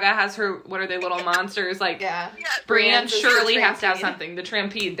 like, Gaga has her, what are they, little monsters, like, Brienne surely has to have something. The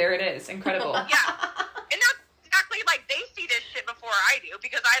Trampede, there it is. Incredible. Yeah. And that's exactly, like, they see this shit before I do,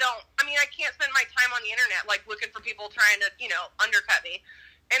 because I can't spend my time on the internet, like, looking for people trying to, undercut me.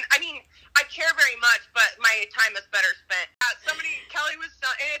 And, I mean, I care very much, but my time is better spent. Kelly was,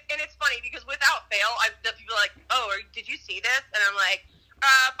 and it's funny, because without fail, the people are like, oh, did you see this? And I'm like,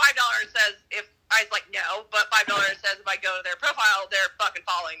 $5 says I was like, no, but $5 says if I go to their profile, they're fucking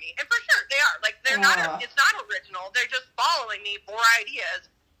following me. And for sure, they are. Like, they're not, it's not original. They're just following me for ideas.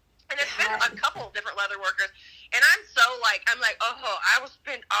 And it's been a couple of different leather workers. And I'm like, oh, I will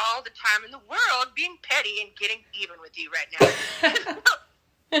spend all the time in the world being petty and getting even with you right now.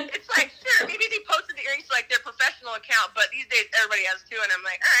 It's like, sure, maybe they posted the earrings to, like, their professional account, but these days everybody has two, and I'm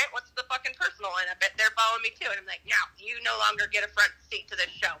like, all right, what's the fucking personal? And I bet they're following me too. And I'm like, no, you no longer get a front seat to this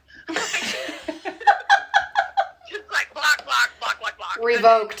show. Just like block.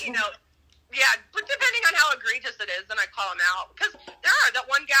 Revoked. And, yeah, but depending on how egregious it is, then I call them out. Because there are that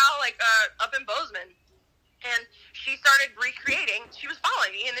one gal, like, up in Bozeman, and she started recreating. She was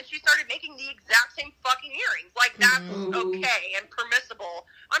following me, and then she started making the exact same fucking earrings. Like, that's okay and permissible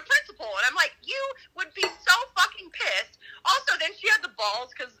on principle. And I'm like, you would be so fucking pissed. Also, then she had the balls,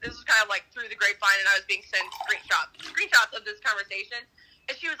 because this was kind of like through the grapevine, and I was being sent screenshots of this conversation.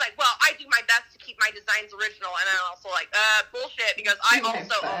 And she was like, well, I do my best to keep my designs original. And I'm also like, bullshit, because I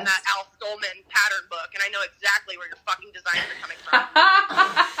also own that Al Stolman pattern book, and I know exactly where your fucking designs are coming from.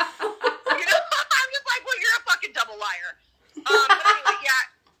 I'm just like, well, you're a fucking double liar. But anyway,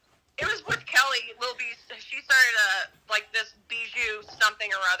 yeah, it was with Kelly, Lil B. She started like this bijou something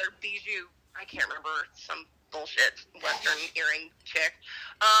or other, I can't remember, some bullshit Western earring chick.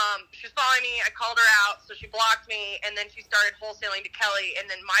 She was following me. I called her out, so she blocked me, and then she started wholesaling to Kelly, and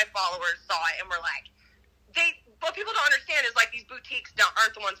then my followers saw it and were like, what people don't understand is, like, these boutiques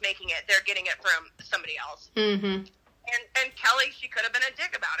aren't the ones making it. They're getting it from somebody else. Mm-hmm. And Kelly, she could have been a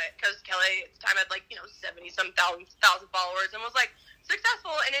dick about it, because Kelly at the time had, like, 70-some thousand followers and was, like,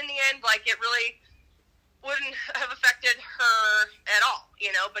 successful. And in the end, like, it really wouldn't have affected her at all,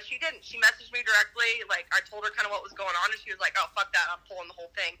 but she didn't. She messaged me directly. Like, I told her kind of what was going on, and she was like, oh, fuck that, I'm pulling the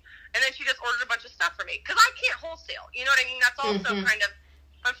whole thing. And then she just ordered a bunch of stuff for me, because I can't wholesale. You know what I mean? That's also kind of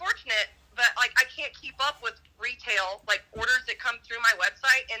unfortunate, but, like, I can't keep up with retail, like, orders that come through my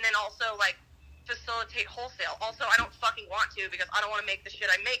website, and then also, like, facilitate wholesale. Also, I don't fucking want to, because I don't want to make the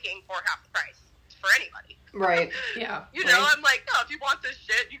shit I'm making for half the price for anybody. Right. Yeah. I'm like, no, if you want this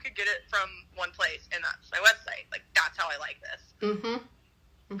shit, you could get it from one place, and that's my website. Like, that's how I like this.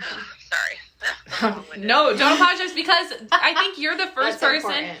 Sorry. No, don't apologize, because I think you're the first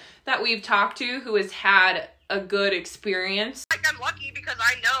person that we've talked to who has had a good experience. Like, I'm lucky because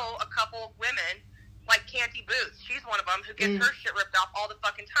I know a couple women, like Canty Boots. She's one of them who gets her shit ripped off all the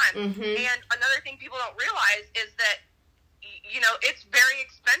fucking time. And another thing people don't realize is that, it's very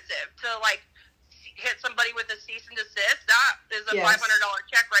expensive to, like, hit somebody with a cease and desist. That is a $500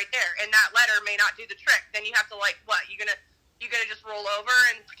 check right there, and that letter may not do the trick. Then you have to, like, what? You gonna just roll over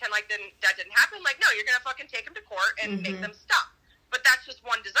and pretend like that didn't happen? Like, no, you're gonna fucking take them to court and make them stop. But that's just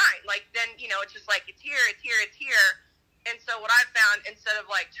one design. Like, then it's just like, it's here. And so what I've found, instead of,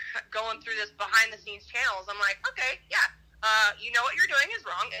 like, going through this behind the scenes channels, I'm like, okay, yeah, you know what you're doing is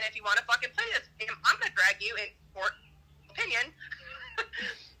wrong, and if you want to fucking play this game, I'm going to drag you in court opinion,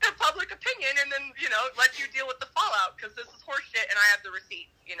 the public opinion, and then, you know, let you deal with the fallout, because this is horseshit, and I have the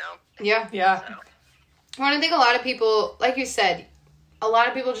receipts, you know? Yeah. So. Well, I think a lot of people, like you said, a lot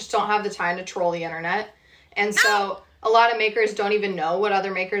of people just don't have the time to troll the internet. And so a lot of makers don't even know what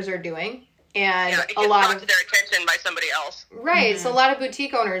other makers are doing. And it gets a lot brought of to their attention by somebody else. Right. So a lot of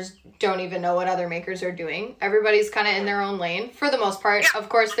boutique owners don't even know what other makers are doing. Everybody's kind of in their own lane for the most part. Yeah. Of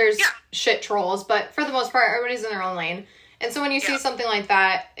course, there's Yeah. shit trolls, but for the most part, everybody's in their own lane. And so when you see something like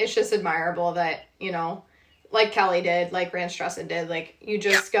that, it's just admirable that, you know, like Kelly did, like Ranch Dressing did, like you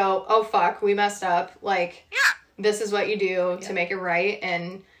just go, oh fuck, we messed up. Like, this is what you do to make it right.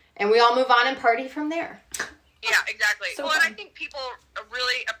 And we all move on and party from there. Yeah, exactly. So well, and fun. I think people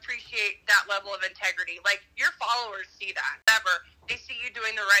really appreciate that level of integrity. Like, your followers see that. Ever. They see you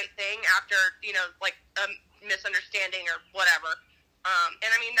doing the right thing after, you know, like, a misunderstanding or whatever.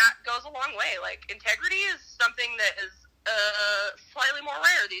 And, I mean, that goes a long way. Like, integrity is something that is slightly more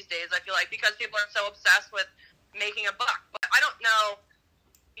rare these days, I feel like, because people are so obsessed with making a buck. But I don't know,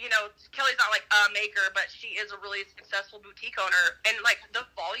 you know, Kelly's not, like, a maker, but she is a really successful boutique owner. And, like, the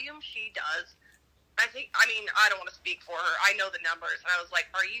volume she does, I don't want to speak for her. I know the numbers. And I was like,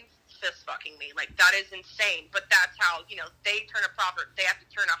 are you fist fucking me? Like, that is insane. But that's how, you know, they turn a profit. They have to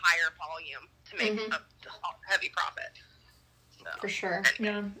turn a higher volume to make a heavy profit. So, For sure.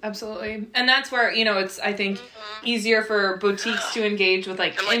 Yeah, absolutely. And that's where, you know, it's, I think, easier for boutiques to engage with,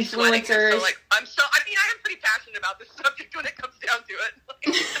 like, I'm, like, sweating, influencers. so, like, I am pretty passionate about this subject when it comes down to it.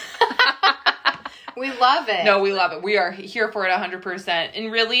 We love it. No, we love it. We are here for it 100%.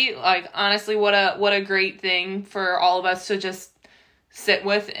 And really, like, honestly, what a great thing for all of us to just sit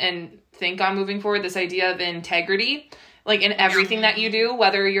with and think on moving forward, this idea of integrity, like, in everything that you do,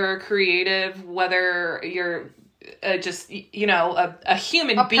 whether you're a creative, whether you're just, you know, a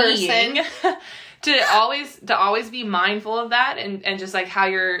human being. To always be mindful of that and just, like, how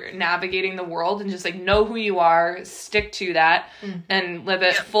you're navigating the world and just, like, know who you are, stick to that, and live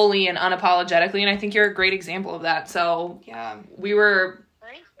it fully and unapologetically. And I think you're a great example of that. So we were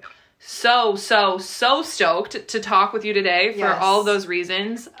so stoked to talk with you today for all of those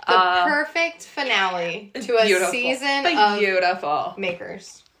reasons. The perfect finale to a season of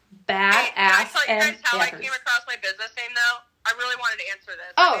makers. Badass. Can I tell you guys how I came across my business name, though? I really wanted to answer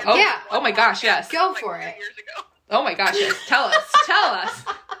this. Oh my gosh, yes. Go for it. Years ago. Oh my gosh, yes. Tell us.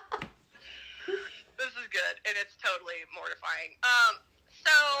 This is good, and it's totally mortifying.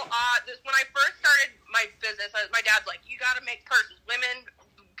 When I first started my business, my dad's like, you got to make purses. Women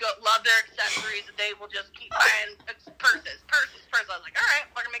love their accessories, and they will just keep buying purses. I was like, all right,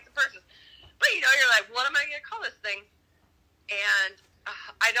 I'm going to make the purses. But, you know, you're like, what am I going to call this thing? And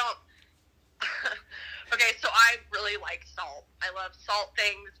I don't... Okay, so I really like salt. I love salt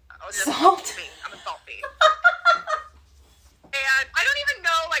things. Salt? I'm a salt fiend. And I don't even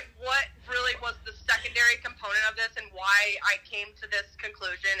know, like, what really was the secondary component of this and why I came to this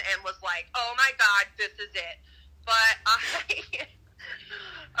conclusion and was like, oh my God, this is it. But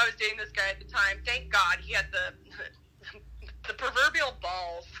I was dating this guy at the time. Thank God he had the proverbial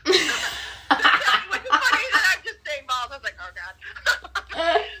balls. Like, it's funny that I'm just saying balls. I was like, oh God.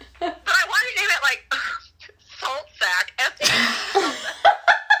 But I wanted to name it, like, Salt Sack.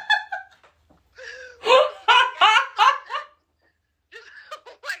 Just,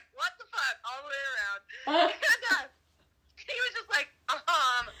 like, what the fuck? All the way around. And he was just like, I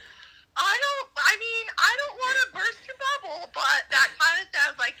don't want to burst your bubble, but that kind of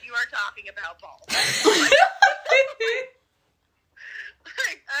sounds like you are talking about balls.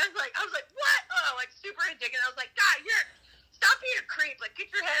 I was like, what? Oh, like, super indignant. I was like, God, stop being a creep. Like,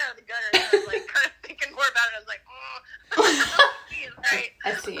 get your head out of the gutter. And I was like, kind of thinking more about it. I was like, he's right.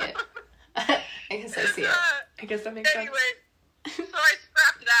 I see it. I guess I see it. I guess that makes sense. Anyway, so I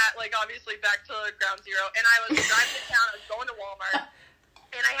scrapped that, like, obviously back to ground zero. And I was driving to town. I was going to Walmart.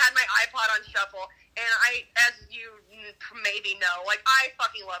 And I had my iPod on shuffle. And as you maybe know, like, I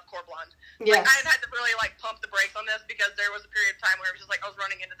fucking love Core Blonde. Yes. Like, I've had to really, like, pump the brakes on this because there was a period of time where it was just like I was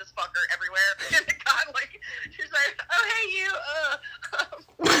running into this fucker everywhere. And it got, like, she's like, oh, hey, you,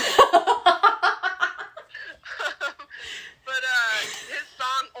 But his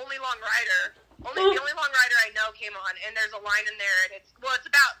song, Only Long Rider, the only Long Rider I know came on, and there's a line in there, and it's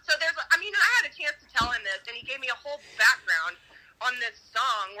about, so I had a chance to tell him this, and he gave me a whole background on this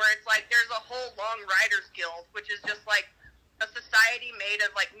song where it's like there's a whole Long Riders Guild, which is just like a society made of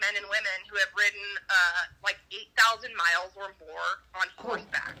like men and women who have ridden like 8,000 miles or more on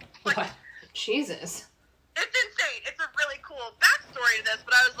horseback. Like, Jesus. It's insane. It's a really cool backstory to this,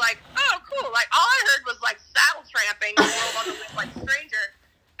 but I was like, oh, cool. Like, all I heard was like saddle tramping, World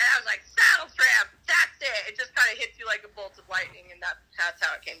that's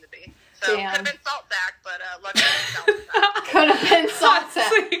how it came to be. So Damn. could have been Salt Sack, but luckily it was Could have been Salt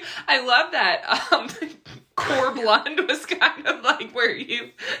Sack. Honestly, I love that. Core Blonde was kind of like where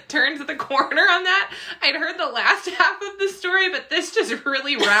you turned to the corner on that. I'd heard the last half of the story, but this just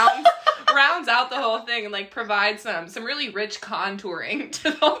really rounds out the whole thing and like provides some really rich contouring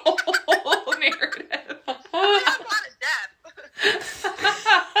to the whole narrative. We have a lot of depth.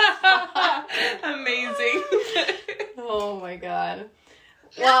 Amazing. Oh my god.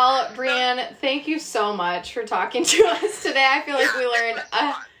 Well, Brianne, thank you so much for talking to us today. I feel like we learned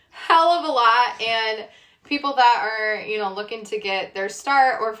a hell of a lot, and people that are, you know, looking to get their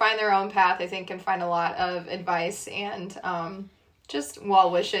start or find their own path, I think can find a lot of advice and just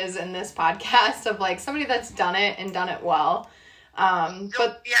well wishes in this podcast of like somebody that's done it and done it well.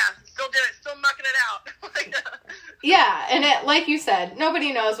 Still do it, still mucking it out. Yeah, and it, like you said,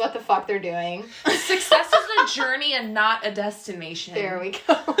 nobody knows what the fuck they're doing. Success is a journey and not a destination. There we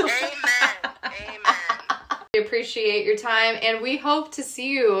go. Amen. We appreciate your time, and we hope to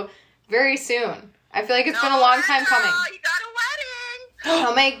see you very soon. I feel like it's been a long time coming. You got a wedding.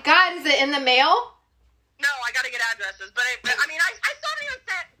 Oh my god, is it in the mail? No, I gotta get addresses, but I mean, I still haven't even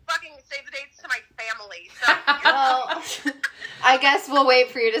fucking save the dates to my family, so. Well, I guess we'll wait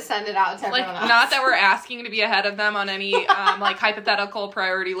for you to send it out to Like, everyone else. not that we're asking to be ahead of them on any, like, hypothetical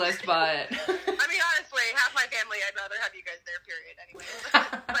priority list, but... I mean, honestly, half my family, I'd rather have you guys there, period, anyway.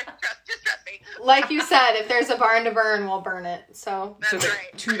 Like, just trust me. Like you said, if there's a barn to burn, we'll burn it, so. That's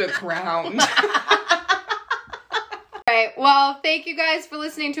right. To the ground. Alright, well, thank you guys for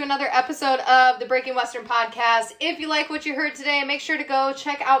listening to another episode of the Breaking Western podcast. If you like what you heard today, make sure to go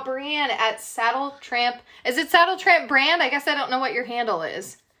check out Brianne at Saddle Tramp. Is it Saddle Tramp Brand? I guess I don't know what your handle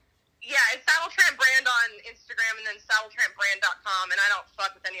is. Yeah, it's Saddle Tramp Brand on Instagram and then saddletrampbrand.com, and I don't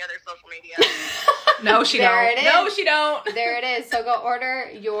fuck with any other social media. No, she There don't. it is. No, she don't. There it is. So go order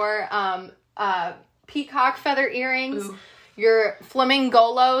your peacock feather earrings, Ooh. your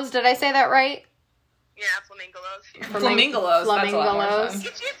flamingolos. Did I say that right? Yeah, flamingolos. Flamingolos. That's a lot more Flamingolos. fun.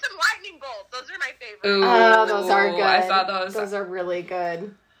 Get you some lightning bolts. Those are my favorite. Ooh. Oh, those are good. I saw those. Those are really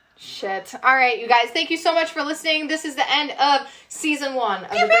good. Shit. All right, you guys. Thank you so much for listening. This is the end of season 1 of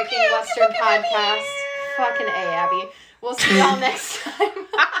the Breaking Western podcast. Fucking A, Abby. We'll see y'all next time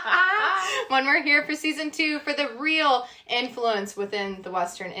when we're here for season 2 for the real influence within the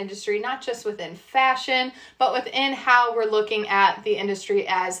Western industry, not just within fashion, but within how we're looking at the industry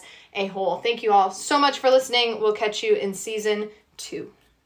as a whole. Thank you all so much for listening. We'll catch you in season 2.